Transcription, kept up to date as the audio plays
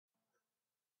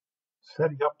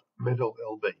Setting up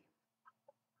metalLB.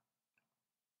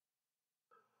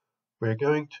 We're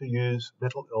going to use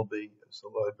metalLB as the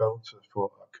load balancer for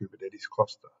our Kubernetes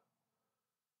cluster.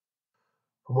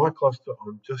 For my cluster,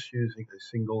 I'm just using a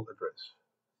single address.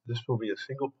 This will be a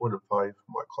single point of failure for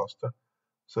my cluster,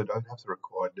 so I don't have the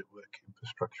required network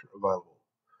infrastructure available.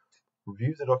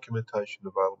 Review the documentation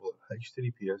available at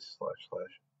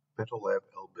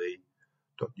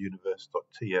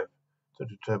https://metalLab.universe.tf to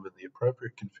determine the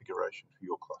appropriate configuration for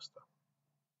your cluster.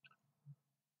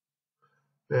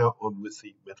 Now on with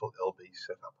the metalLB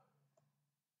setup.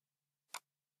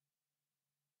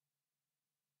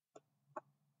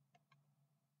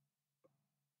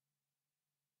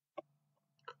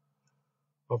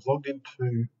 I've logged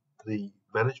into the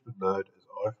management node as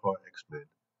iFiXman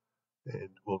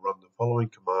and will run the following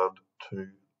command to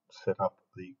set up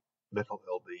the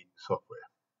metalLB software.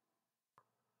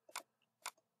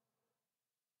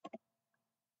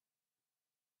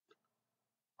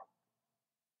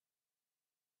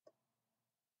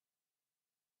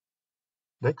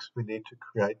 Next, we need to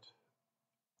create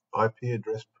IP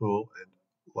address pool and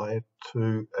layer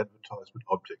 2 advertisement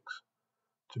objects.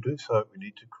 To do so, we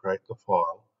need to create the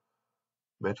file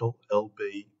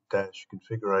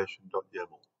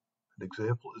metalLB-configuration.yaml. An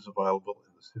example is available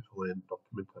in the cifrlan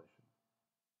documentation.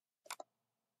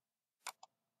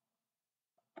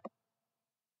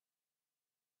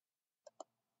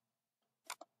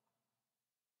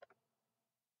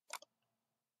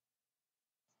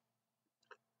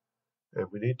 And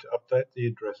we need to update the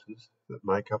addresses that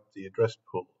make up the address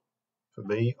pool. For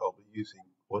me, I'll be using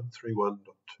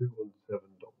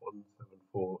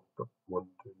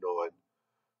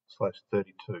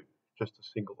 131.217.174.129/32, just a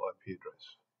single IP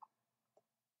address.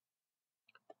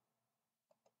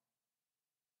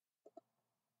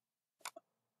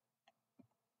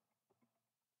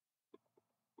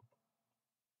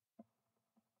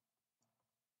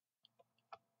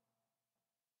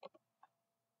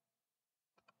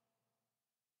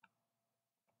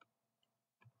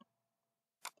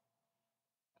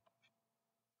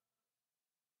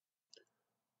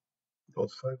 I'll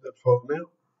save that file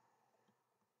now.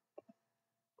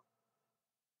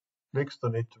 Next, I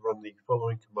need to run the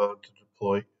following command to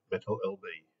deploy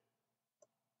metalLB.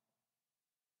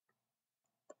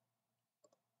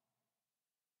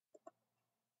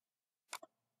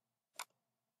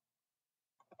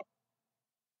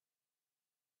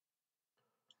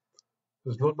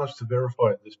 There's not much to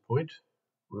verify at this point.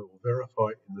 We will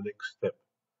verify in the next step.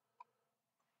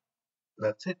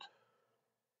 That's it.